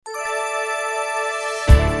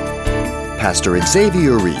Pastor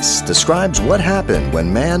Xavier Reese describes what happened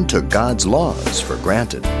when man took God's laws for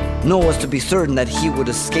granted. Noah was to be certain that he would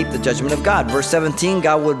escape the judgment of God. Verse 17,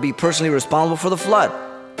 God would be personally responsible for the flood.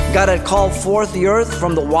 God had called forth the earth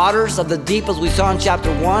from the waters of the deep, as we saw in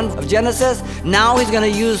chapter 1 of Genesis. Now he's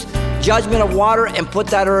going to use judgment of water and put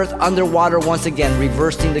that earth underwater once again,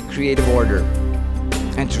 reversing the creative order.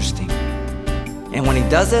 Interesting. And when he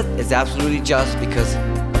does it, it's absolutely just because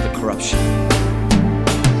of the corruption.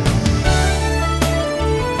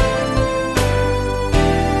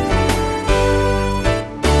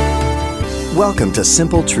 Welcome to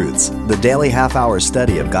Simple Truths, the daily half-hour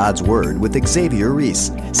study of God's Word with Xavier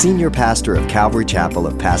Reese, Senior Pastor of Calvary Chapel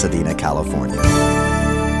of Pasadena, California.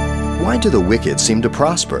 Why do the wicked seem to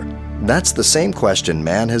prosper? That's the same question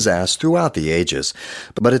man has asked throughout the ages,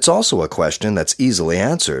 but it's also a question that's easily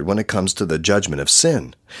answered when it comes to the judgment of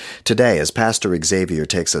sin. Today, as Pastor Xavier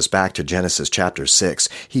takes us back to Genesis chapter 6,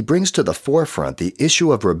 he brings to the forefront the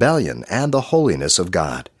issue of rebellion and the holiness of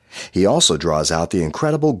God. He also draws out the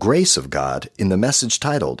incredible grace of God in the message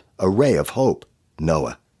titled, A Ray of Hope,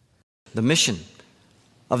 Noah. The mission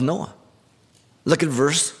of Noah. Look at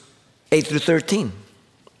verse 8 through 13.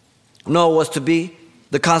 Noah was to be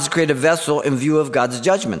the consecrated vessel in view of God's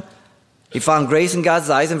judgment. He found grace in God's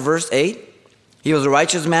eyes in verse 8. He was a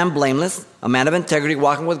righteous man, blameless, a man of integrity,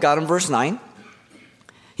 walking with God in verse 9.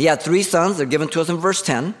 He had 3 sons, they're given to us in verse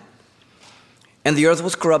 10. And the earth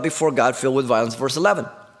was corrupt before God, filled with violence, verse 11.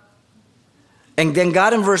 And then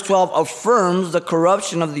God in verse 12 affirms the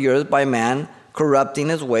corruption of the earth by man corrupting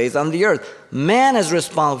his ways on the earth. Man is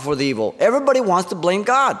responsible for the evil. Everybody wants to blame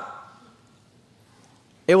God.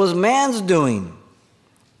 It was man's doing.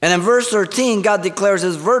 And in verse 13, God declares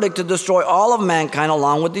his verdict to destroy all of mankind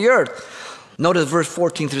along with the earth. Notice verse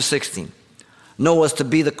 14 through 16. Noah was to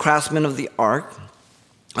be the craftsman of the ark,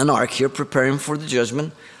 an ark here preparing for the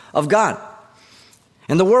judgment of God.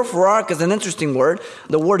 And the word for ark is an interesting word.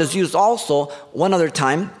 The word is used also one other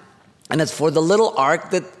time, and it's for the little ark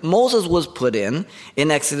that Moses was put in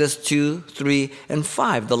Exodus 2, 3, and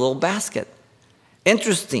 5, the little basket.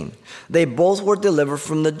 Interesting. They both were delivered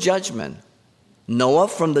from the judgment. Noah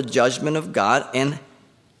from the judgment of God, and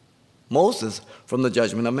Moses from the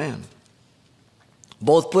judgment of man.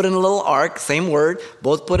 Both put in a little ark, same word,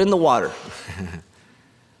 both put in the water.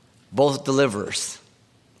 Both deliverers.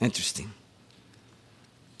 Interesting.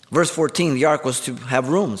 Verse 14, the ark was to have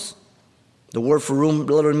rooms. The word for room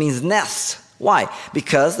literally means nests. Why?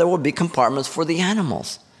 Because there would be compartments for the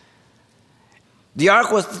animals. The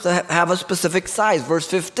ark was to have a specific size. Verse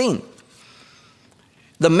 15.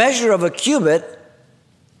 The measure of a cubit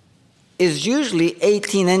is usually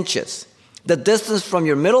 18 inches. The distance from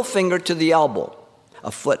your middle finger to the elbow,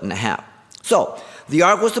 1.5 feet. So, the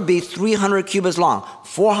ark was to be 300 cubits long,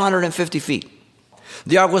 450 feet.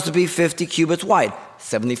 The ark was to be 50 cubits wide,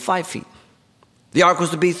 75 feet. The ark was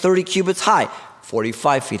to be 30 cubits high,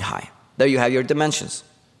 45 feet high. There you have your dimensions.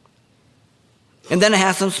 And then it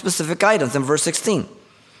has some specific items in verse 16.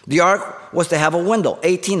 The ark was to have a window,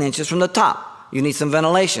 18 inches from the top. You need some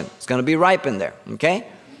ventilation. It's going to be ripe in there, okay?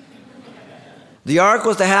 The ark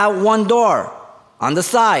was to have one door on the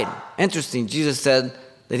side. Interesting. Jesus said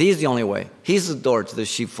that he's the only way. He's the door to the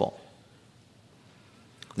sheepfold.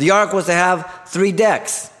 The ark was to have 3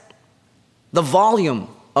 decks. The volume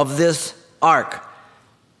of this ark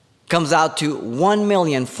comes out to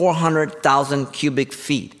 1,400,000 cubic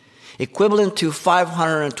feet, equivalent to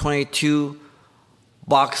 522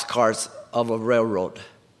 boxcars of a railroad.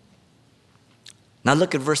 Now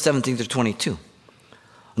look at verse 17 through 22.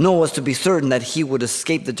 Noah was to be certain that he would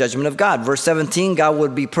escape the judgment of God. Verse 17, God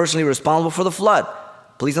would be personally responsible for the flood.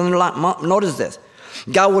 Please notice this.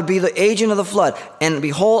 God would be the agent of the flood. And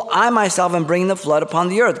behold, I myself am bringing the flood upon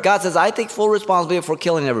the earth. God says, I take full responsibility for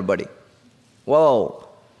killing everybody. Whoa.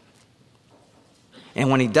 And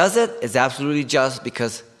when he does it, it's absolutely just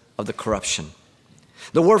because of the corruption.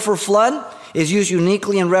 The word for flood is used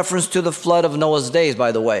uniquely in reference to the flood of Noah's days,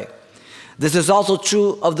 by the way. This is also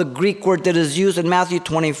true of the Greek word that is used in Matthew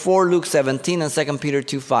 24, Luke 17, and 2 Peter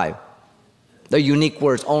 2:5. They're unique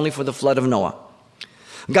words only for the flood of Noah.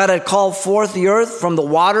 God had called forth the earth from the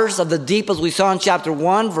waters of the deep, as we saw in chapter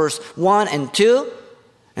 1, verse 1 and 2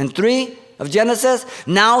 and 3 of Genesis.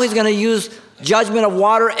 Now he's going to use judgment of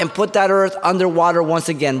water and put that earth underwater once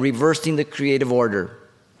again, reversing the creative order.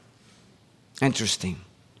 Interesting.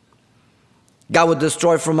 God would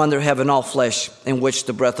destroy from under heaven all flesh in which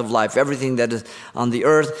the breath of life, everything that is on the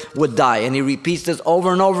earth would die. And he repeats this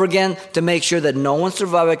over and over again to make sure that no one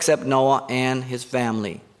survived except Noah and his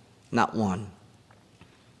family. Not one.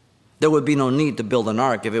 There would be no need to build an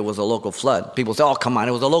ark if it was a local flood. People say, oh, come on,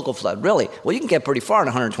 it was a local flood. Really? Well, you can get pretty far in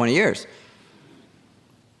 120 years.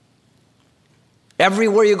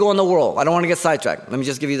 Everywhere you go in the world, I don't want to get sidetracked. Let me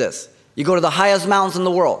just give you this. You go to the highest mountains in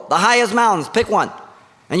the world. The highest mountains, pick one.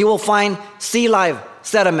 And you will find sea life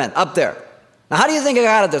sediment up there. Now, how do you think I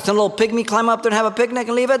got it there? Some little pygmy climb up there and have a picnic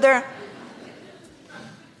and leave it there?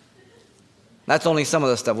 That's only some of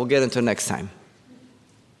the stuff. We'll get into next time.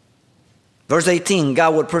 Verse 18,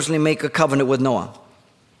 God would personally make a covenant with Noah.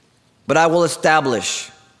 But I will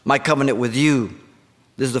establish my covenant with you.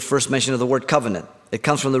 This is the first mention of the word covenant. It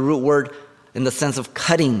comes from the root word in the sense of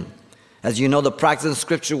cutting. As you know, the practice in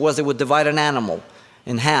Scripture was it would divide an animal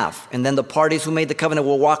in half. And then the parties who made the covenant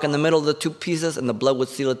will walk in the middle of the two pieces and the blood would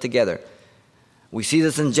seal it together. We see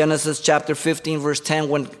this in Genesis chapter 15, verse 10,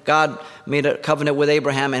 when God made a covenant with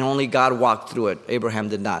Abraham and only God walked through it. Abraham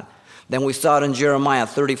did not. Then we saw it in Jeremiah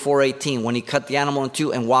 34:18, when he cut the animal in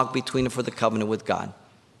two and walked between it for the covenant with God.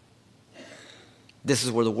 This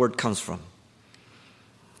is where the word comes from.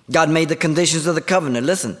 God made the conditions of the covenant.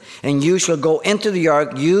 Listen, and you shall go into the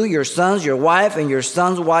ark, you, your sons, your wife, and your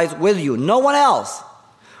sons' wives with you. No one else.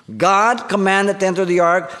 God commanded to enter the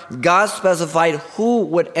ark. God specified who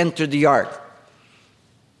would enter the ark.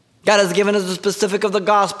 God has given us the specific of the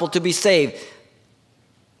gospel to be saved.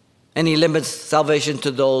 And he limits salvation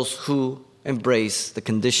to those who embrace the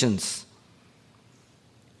conditions.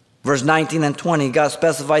 Verse 19 and 20, God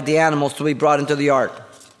specified the animals to be brought into the ark.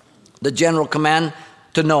 The general command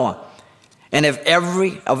to Noah. And of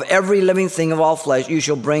every living thing of all flesh, you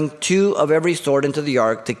shall bring 2 of every sort into the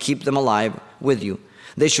ark to keep them alive with you.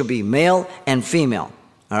 They shall be male and female.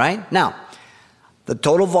 All right? Now, the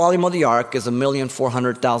total volume of the ark is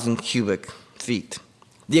 1,400,000 cubic feet.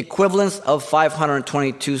 The equivalence of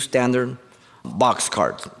 522 standard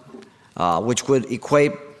boxcars, which would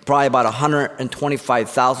equate probably about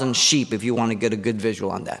 125,000 sheep if you want to get a good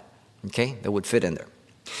visual on that. Okay? That would fit in there.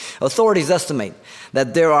 Authorities estimate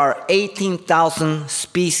that there are 18,000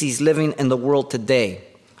 species living in the world today.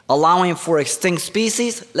 Allowing for extinct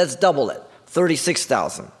species, let's double it,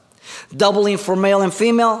 36,000. Doubling for male and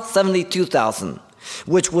female, 72,000,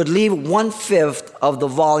 which would leave 1/5 of the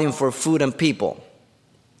volume for food and people.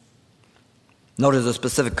 Notice the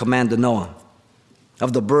specific command to Noah.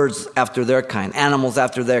 Of the birds after their kind, animals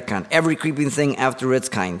after their kind, every creeping thing after its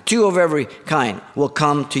kind. 2 of every kind will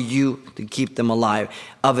come to you to keep them alive.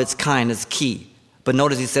 Of its kind is key. But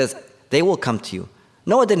notice he says, they will come to you.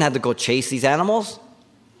 Noah didn't have to go chase these animals.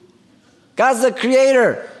 God's the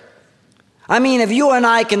creator. I mean, if you and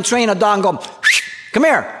I can train a dog and go, come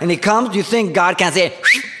here, and he comes, do you think God can't say,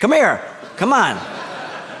 come here, come on?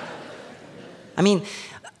 I mean,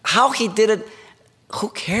 how he did it, who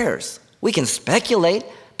cares? We can speculate,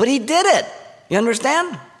 but he did it. You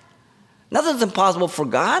understand? Nothing's impossible for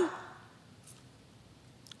God.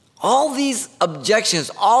 All these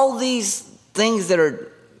objections, all these things that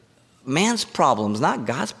are man's problems, not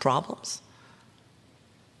God's problems.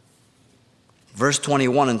 Verse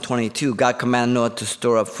 21 and 22, God commanded Noah to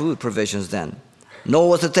store up food provisions then. Noah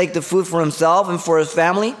was to take the food for himself and for his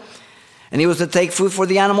family, and he was to take food for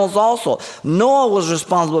the animals also. Noah was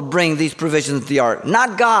responsible to bring these provisions to the ark,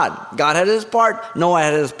 not God. God had his part, Noah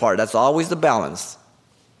had his part. That's always the balance.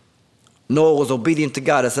 Noah was obedient to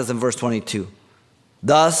God, it says in verse 22.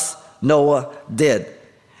 Thus Noah did.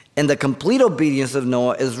 And the complete obedience of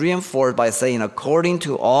Noah is reinforced by saying, according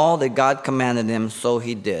to all that God commanded him, so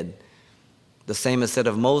he did. The same is said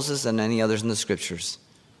of Moses and any others in the scriptures.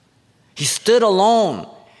 He stood alone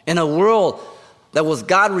in a world that was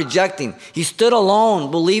God rejecting. He stood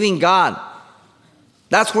alone, believing God.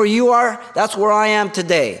 That's where you are. That's where I am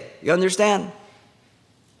today. You understand?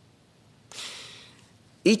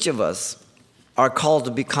 Each of us are called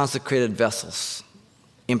to be consecrated vessels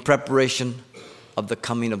in preparation of the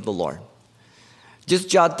coming of the Lord. Just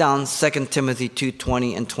jot down 2 Timothy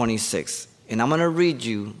 2:20 and 26. And I'm going to read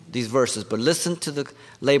you these verses, but listen to the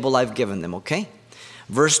label I've given them, okay?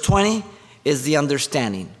 Verse 20 is the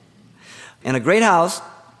understanding. In a great house,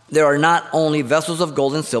 there are not only vessels of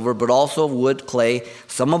gold and silver, but also of wood, clay,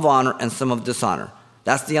 some of honor and some of dishonor.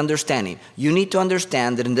 That's the understanding. You need to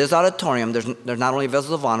understand that in this auditorium, there's not only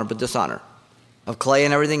vessels of honor, but dishonor, of clay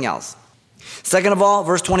and everything else. Second of all,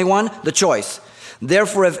 verse 21, the choice.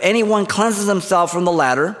 Therefore, if anyone cleanses himself from the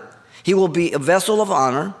latter, he will be a vessel of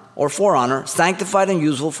honor, or for honor, sanctified and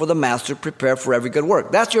useful for the master, prepared for every good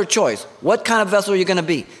work. That's your choice. What kind of vessel are you going to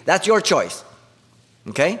be? That's your choice.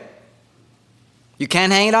 Okay? You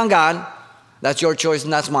can't hang it on God. That's your choice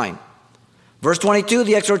and that's mine. Verse 22,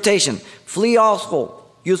 the exhortation. Flee also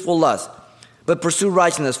youthful lust, but pursue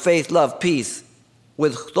righteousness, faith, love, peace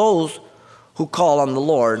with those who call on the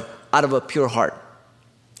Lord out of a pure heart.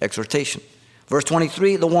 Exhortation. Verse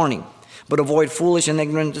 23, the warning. But avoid foolish and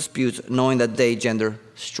ignorant disputes, knowing that they gender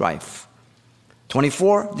strife.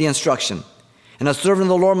 24, the instruction. And a servant of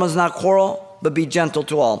the Lord must not quarrel, but be gentle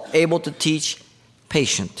to all, able to teach,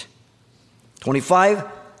 patient. 25,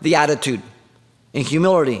 the attitude. In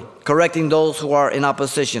humility, correcting those who are in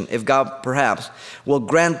opposition, if God perhaps will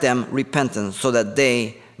grant them repentance so that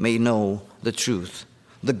they may know the truth.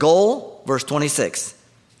 The goal, verse 26,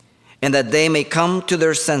 and that they may come to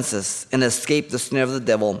their senses and escape the snare of the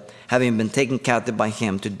devil, having been taken captive by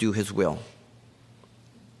him to do his will.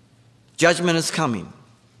 Judgment is coming.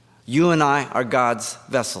 You and I are God's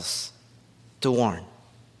vessels to warn.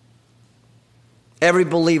 Every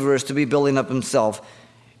believer is to be building up himself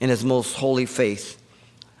in his most holy faith.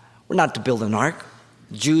 We're not to build an ark.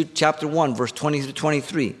 Jude chapter 1, verse 20 to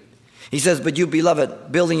 23. He says, but you,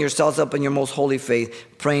 beloved, building yourselves up in your most holy faith,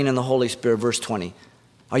 praying in the Holy Spirit, verse 20.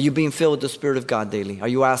 Are you being filled with the Spirit of God daily? Are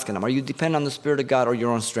you asking Him? Are you dependent on the Spirit of God or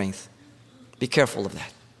your own strength? Be careful of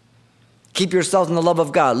that. Keep yourselves in the love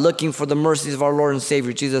of God, looking for the mercies of our Lord and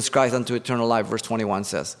Savior, Jesus Christ, unto eternal life, verse 21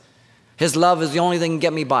 says. His love is the only thing that can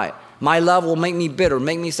get me by. My love will make me bitter,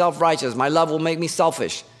 make me self-righteous. My love will make me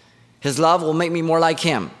selfish. His love will make me more like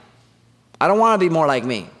Him. I don't want to be more like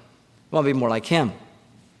me. I want to be more like Him.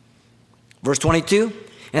 Verse 22,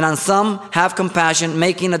 and on some have compassion,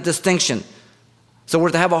 making a distinction. So we're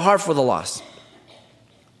to have a heart for the lost.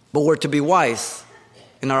 But we're to be wise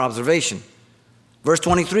in our observation. Verse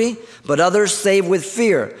 23, but others save with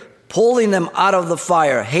fear, pulling them out of the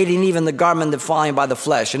fire, hating even the garment defiled by the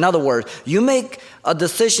flesh. In other words, you make a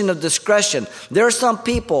decision of discretion. There are some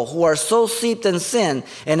people who are so steeped in sin,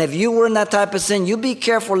 and if you were in that type of sin, you be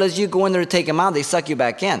careful as you go in there to take them out, they suck you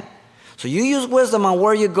back in. So you use wisdom on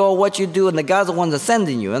where you go, what you do, and the God's the one that's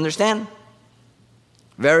sending you. Understand?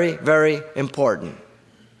 Very, very important.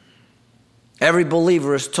 Every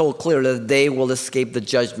believer is told clearly that they will escape the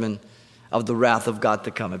judgment of the wrath of God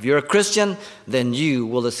to come. If you're a Christian, then you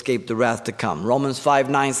will escape the wrath to come. Romans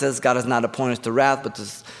 5:9 says, God has not appointed us to wrath, but to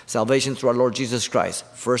salvation through our Lord Jesus Christ.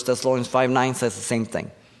 1 Thessalonians 5:9 says the same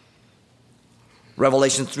thing.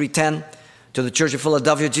 Revelation 3:10, to the church of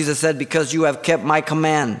Philadelphia, Jesus said, because you have kept my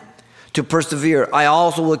command to persevere, I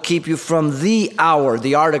also will keep you from the hour,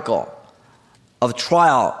 the article, of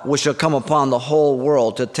trial which shall come upon the whole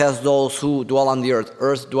world to test those who dwell on the earth,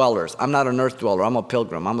 earth dwellers. I'm not an earth dweller. I'm a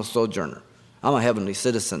pilgrim. I'm a sojourner. I'm a heavenly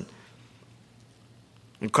citizen.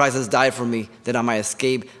 And Christ has died for me that I might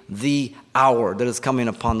escape the hour that is coming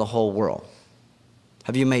upon the whole world.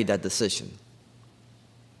 Have you made that decision?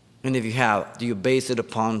 And if you have, do you base it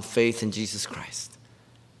upon faith in Jesus Christ?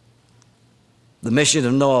 The mission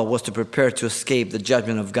of Noah was to prepare to escape the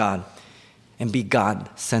judgment of God and be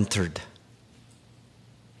God-centered.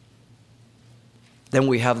 Then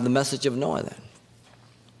we have the message of Noah then.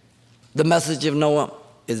 The message of Noah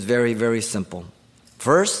is very, very simple.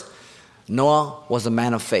 First, Noah was a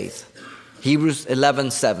man of faith. Hebrews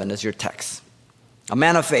 11:7 is your text. A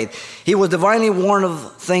man of faith. He was divinely warned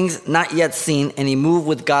of things not yet seen, and he moved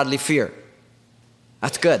with godly fear.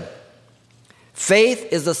 That's good. Faith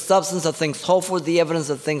is the substance of things hoped for, the evidence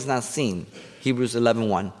of things not seen. Hebrews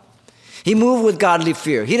 11:1. He moved with godly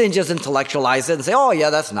fear. He didn't just intellectualize it and say, oh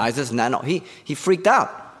yeah, that's nice, this and that. No, he freaked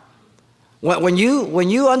out. When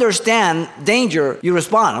you understand danger, you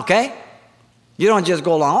respond, okay? You don't just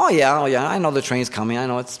go along, oh yeah, I know the train's coming. I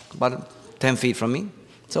know it's about 10 feet from me.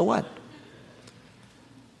 So what?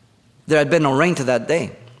 There had been no rain to that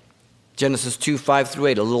day. Genesis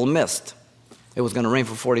 2:5-8, a little mist. It was going to rain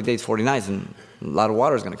for 40 days, 40 nights, and a lot of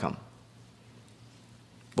water is going to come.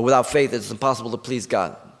 But without faith, it's impossible to please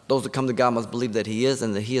God. Those that come to God must believe that He is,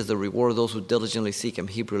 and that He is the reward of those who diligently seek Him.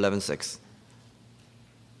 Hebrews 11:6.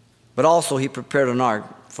 But also He prepared an ark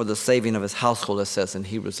for the saving of His household, it says in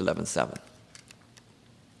Hebrews 11:7.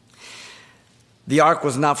 The ark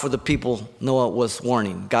was not for the people Noah was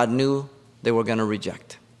warning. God knew they were going to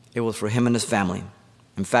reject. It was for him and his family.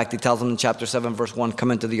 In fact, He tells them in chapter 7, verse 1,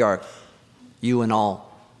 come into the ark, you and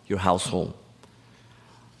all your household.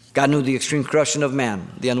 God knew the extreme corruption of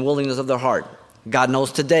man, the unwillingness of their heart. God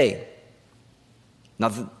knows today.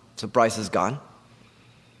 Nothing surprises God.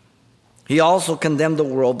 He also condemned the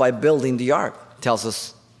world by building the ark, tells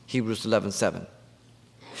us Hebrews 11:7.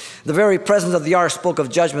 The very presence of the ark spoke of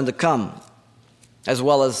judgment to come, as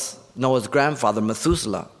well as Noah's grandfather,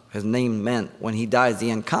 Methuselah. His name meant when he dies,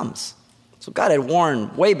 the end comes. So God had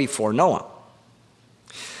warned way before Noah.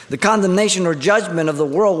 The condemnation or judgment of the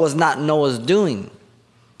world was not Noah's doing,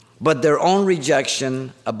 but their own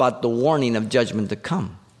rejection about the warning of judgment to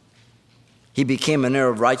come. He became an heir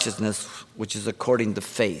of righteousness, which is according to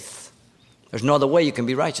faith. There's no other way you can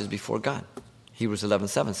be righteous before God. Hebrews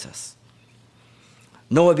 11:7 says.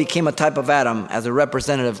 Noah became a type of Adam as a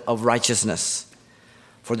representative of righteousness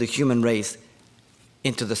for the human race,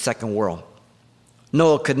 into the second world.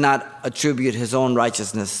 Noah could not attribute his own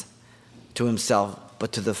righteousness to himself,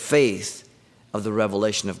 but to the faith of the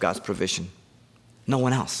revelation of God's provision. No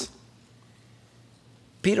one else.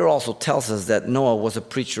 Peter also tells us that Noah was a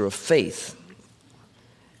preacher of faith.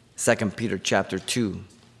 2 Peter chapter 2,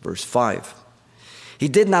 verse 5. He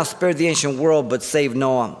did not spare the ancient world, but saved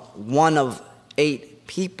Noah, one of 8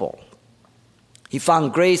 people. He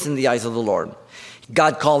found grace in the eyes of the Lord.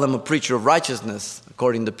 God called him a preacher of righteousness,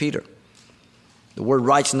 according to Peter. The word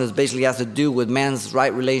righteousness basically has to do with man's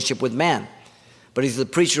right relationship with man. But he's the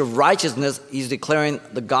preacher of righteousness. He's declaring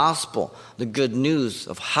the gospel, the good news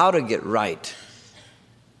of how to get right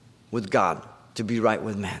with God, to be right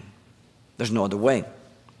with man. There's no other way.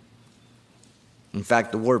 In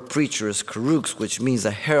fact, the word preacher is karux, which means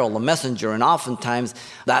a herald, a messenger, and oftentimes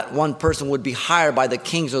that one person would be hired by the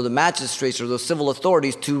kings or the magistrates or the civil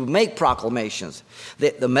authorities to make proclamations.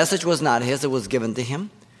 The message was not his, it was given to him.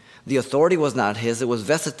 The authority was not his, it was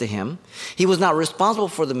vested to him. He was not responsible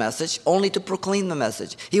for the message, only to proclaim the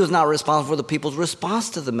message. He was not responsible for the people's response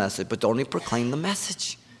to the message, but to only proclaim the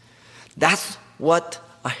message. That's what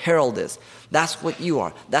a herald is. That's what you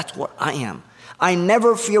are. That's what I am. I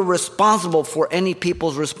never feel responsible for any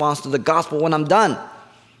people's response to the gospel when I'm done.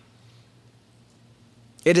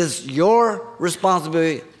 It is your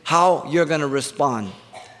responsibility how you're going to respond.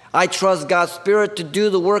 I trust God's Spirit to do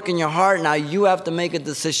the work in your heart. Now you have to make a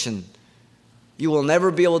decision. You will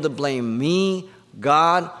never be able to blame me,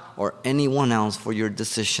 God, or anyone else for your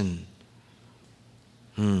decision.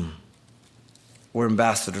 We're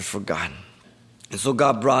ambassadors for God. And so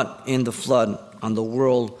God brought in the flood on the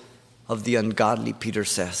world of the ungodly, Peter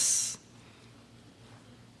says.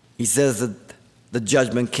 He says that the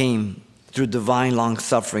judgment came through divine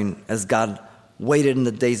long-suffering as God waited in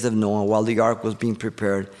the days of Noah while the ark was being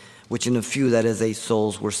prepared, which in a few, that is 8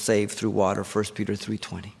 souls, were saved through water, 1 Peter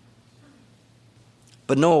 3:20.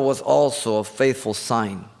 But Noah was also a faithful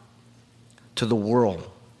sign to the world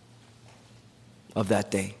of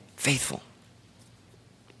that day. Faithful.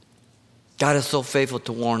 God is so faithful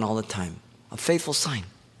to warn all the time. A faithful sign.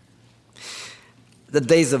 The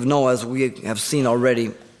days of Noah, as we have seen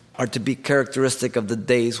already, are to be characteristic of the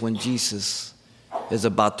days when Jesus is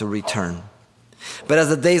about to return. But as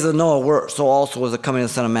the days of Noah were, so also was the coming of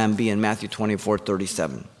the Son of Man be in Matthew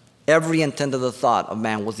 24:37. Every intent of the thought of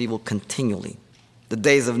man was evil continually. The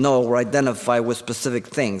days of Noah were identified with specific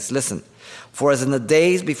things. Listen. For as in the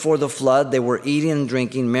days before the flood, they were eating and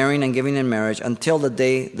drinking, marrying and giving in marriage, until the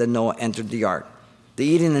day that Noah entered the ark. The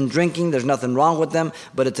eating and drinking, there's nothing wrong with them,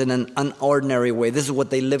 but it's in an unordinary way. This is what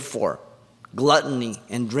they live for. Gluttony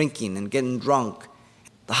and drinking and getting drunk.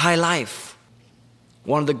 The high life.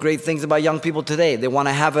 One of the great things about young people today, they want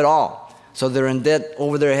to have it all. So they're in debt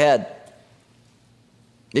over their head.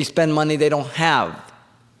 They spend money they don't have.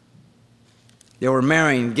 They were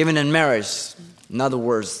marrying, giving in marriage. In other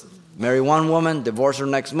words, marry one woman, divorce her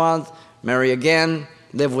next month, marry again,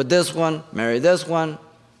 live with this one, marry this one,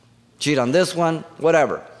 cheat on this one,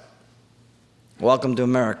 whatever. Welcome to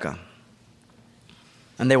America.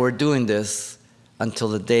 And they were doing this until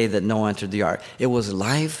the day that Noah entered the ark. It was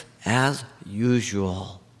life as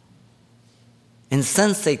usual.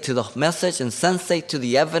 Insensate to the message, insensate to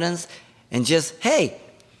the evidence, and just, hey,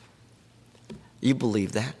 you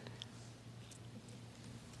believe that?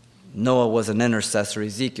 Noah was an intercessor.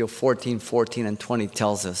 Ezekiel 14:14 and 20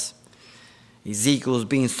 tells us. Ezekiel was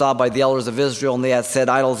being sought by the elders of Israel, and they had set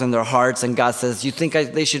idols in their hearts. And God says, you think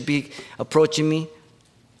they should be approaching me?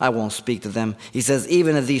 I won't speak to them. He says,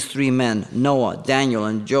 even if these 3 men, Noah, Daniel,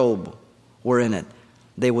 and Job, were in it,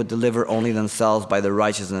 they would deliver only themselves by their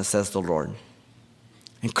righteousness, says the Lord.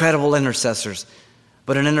 Incredible intercessors.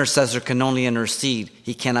 But an intercessor can only intercede.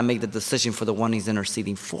 He cannot make the decision for the one he's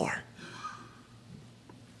interceding for.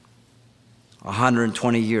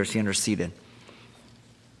 120 years he interceded.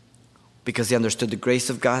 Because he understood the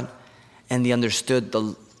grace of God and he understood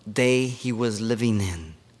the day he was living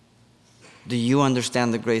in. Do you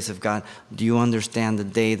understand the grace of God? Do you understand the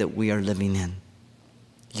day that we are living in?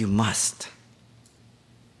 You must.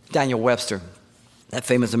 Daniel Webster, that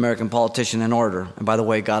famous American politician and orator, and by the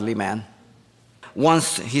way, godly man.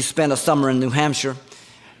 Once he spent a summer in New Hampshire,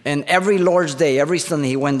 and every Lord's Day, every Sunday,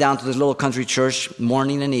 he went down to this little country church,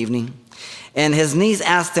 morning and evening. And his niece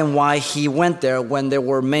asked him why he went there when there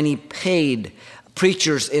were many paid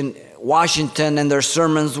preachers in Washington and their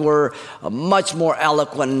sermons were much more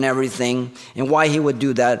eloquent and everything, and why he would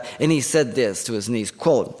do that. And he said this to his niece,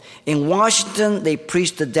 quote, in Washington, they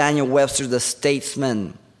preached to Daniel Webster, the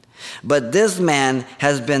statesman. But this man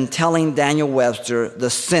has been telling Daniel Webster, the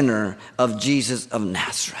sinner of Jesus of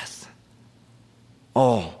Nazareth.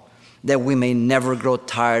 Oh, that we may never grow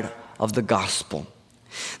tired of the gospel,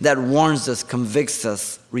 that warns us, convicts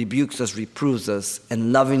us, rebukes us, reproves us,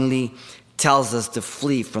 and lovingly tells us to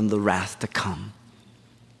flee from the wrath to come.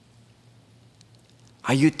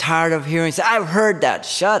 Are you tired of hearing, say, I've heard that,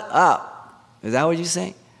 shut up? Is that what you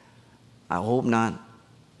say? I hope not.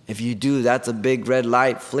 If you do, that's a big red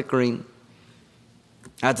light flickering.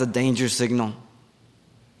 That's a danger signal.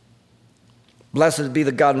 Blessed be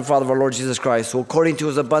the God and Father of our Lord Jesus Christ, who according to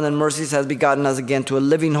his abundant mercies has begotten us again to a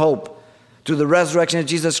living hope, through the resurrection of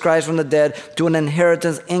Jesus Christ from the dead, to an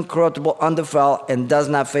inheritance incorruptible, undefiled, and does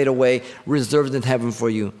not fade away, reserved in heaven for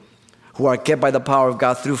you, who are kept by the power of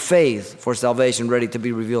God through faith for salvation, ready to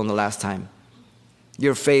be revealed in the last time.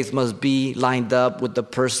 Your faith must be lined up with the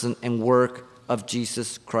person and work of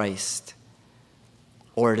Jesus Christ,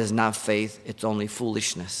 or it is not faith, it's only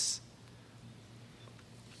foolishness.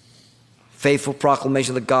 Faithful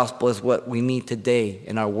proclamation of the gospel is what we need today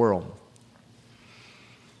in our world.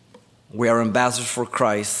 We are ambassadors for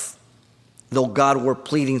Christ. Though God were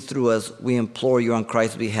pleading through us, we implore you on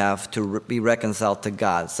Christ's behalf to be reconciled to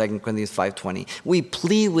God. 2 Corinthians 5:20. We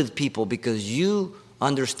plead with people because you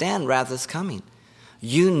understand wrath is coming.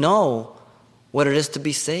 You know what it is to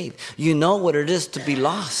be saved. You know what it is to be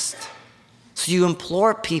lost. So you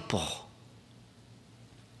implore people.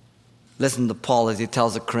 Listen to Paul as he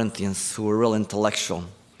tells the Corinthians, who are real intellectual.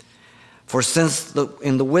 For since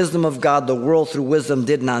in the wisdom of God, the world through wisdom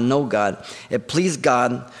did not know God, it pleased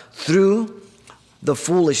God through the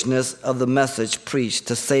foolishness of the message preached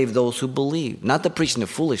to save those who believe. Not the preaching of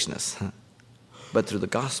foolishness, but through the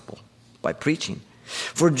gospel, by preaching.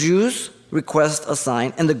 For Jews request a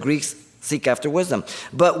sign, and the Greeks seek after wisdom.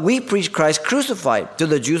 But we preach Christ crucified, to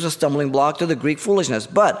the Jews a stumbling block, to the Greek foolishness.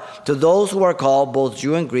 But to those who are called, both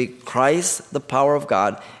Jew and Greek, Christ the power of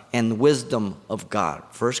God and wisdom of God.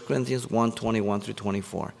 1 Corinthians 1:21 through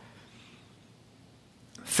 24.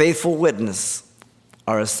 Faithful witness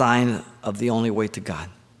are a sign of the only way to God.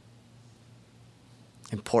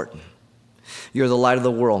 Important. You're the light of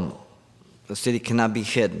the world. The city cannot be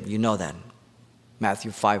hidden. You know that.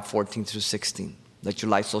 Matthew 5:14 through 16. Let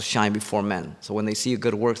your light so shine before men, so when they see your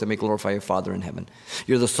good works, they may glorify your Father in heaven.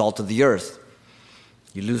 You're the salt of the earth.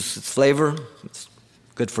 You lose its flavor, it's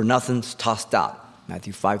good for nothing, it's tossed out.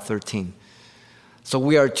 Matthew 5:13. So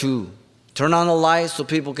we are to turn on the light so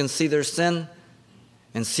people can see their sin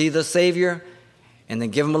and see the Savior, and then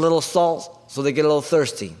give them a little salt so they get a little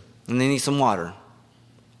thirsty and they need some water.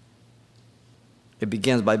 It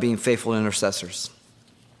begins by being faithful intercessors.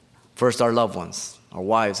 First, our loved ones, our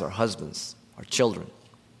wives, our husbands, our children,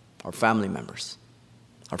 our family members,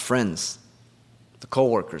 our friends, the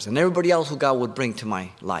co-workers, and everybody else who God would bring to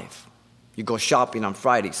my life. You go shopping on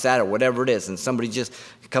Friday, Saturday, whatever it is, and somebody just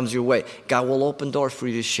comes your way. God will open doors for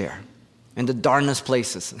you to share in the darkest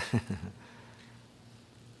places.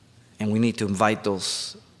 And we need to invite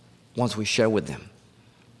those once we share with them.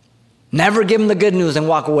 Never give them the good news and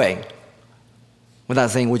walk away without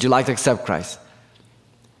saying, would you like to accept Christ?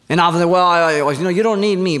 And often, well, you don't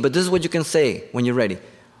need me, but this is what you can say when you're ready.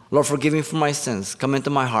 Lord, forgive me for my sins. Come into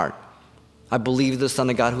my heart. I believe the Son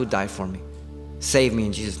of God who died for me. Save me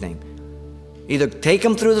in Jesus' name. Either take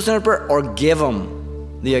them through the sinner's prayer or give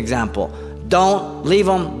them the example. Don't leave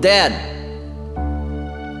them dead.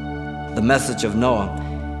 The message of Noah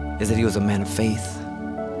is that he was a man of faith.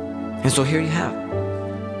 And so here you have.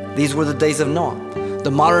 These were the days of Noah.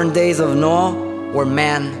 The modern days of Noah were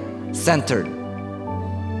man-centered.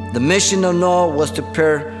 The mission of Noah was to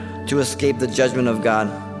prepare to escape the judgment of God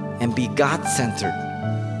and be God-centered.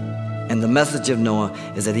 And the message of Noah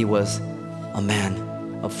is that he was a man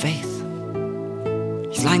of faith.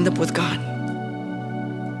 He's lined up with God,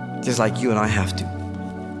 just like you and I have to.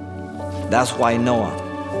 That's why Noah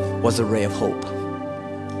was a ray of hope.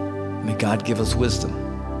 May God give us wisdom,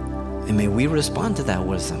 and may we respond to that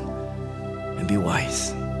wisdom and be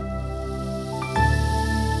wise.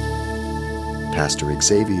 Pastor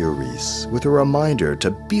Xavier Reese with a reminder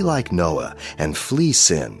to be like Noah and flee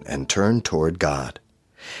sin and turn toward God.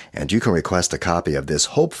 And you can request a copy of this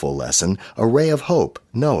hopeful lesson, A Ray of Hope,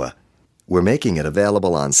 Noah. We're making it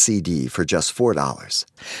available on CD for just $4.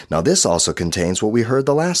 Now this also contains what we heard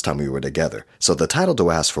the last time we were together, so the title to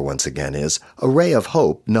ask for once again is A Ray of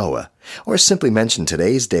Hope, Noah, or simply mention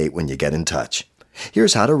today's date when you get in touch.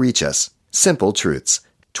 Here's how to reach us. Simple Truths.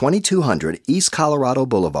 2200 East Colorado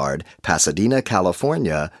Boulevard, Pasadena,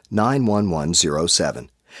 California, 91107.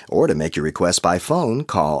 Or to make your request by phone,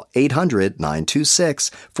 call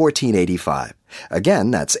 800-926-1485.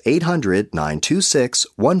 Again, that's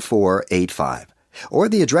 800-926-1485. Or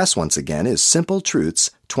the address once again is Simple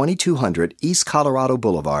Truths, 2200 East Colorado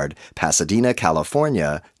Boulevard, Pasadena,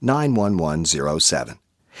 California, 91107.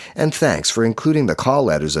 And thanks for including the call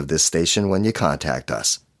letters of this station when you contact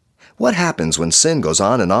us. What happens when sin goes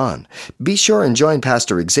on and on? Be sure and join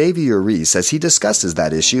Pastor Xavier Reese as he discusses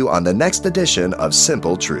that issue on the next edition of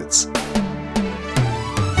Simple Truths.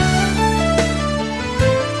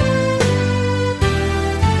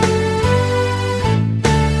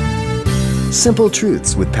 Simple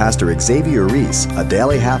Truths with Pastor Xavier Reese, a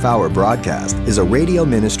daily half-hour broadcast, is a radio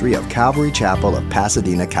ministry of Calvary Chapel of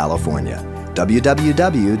Pasadena, California.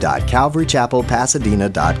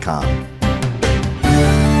 www.calvarychapelpasadena.com.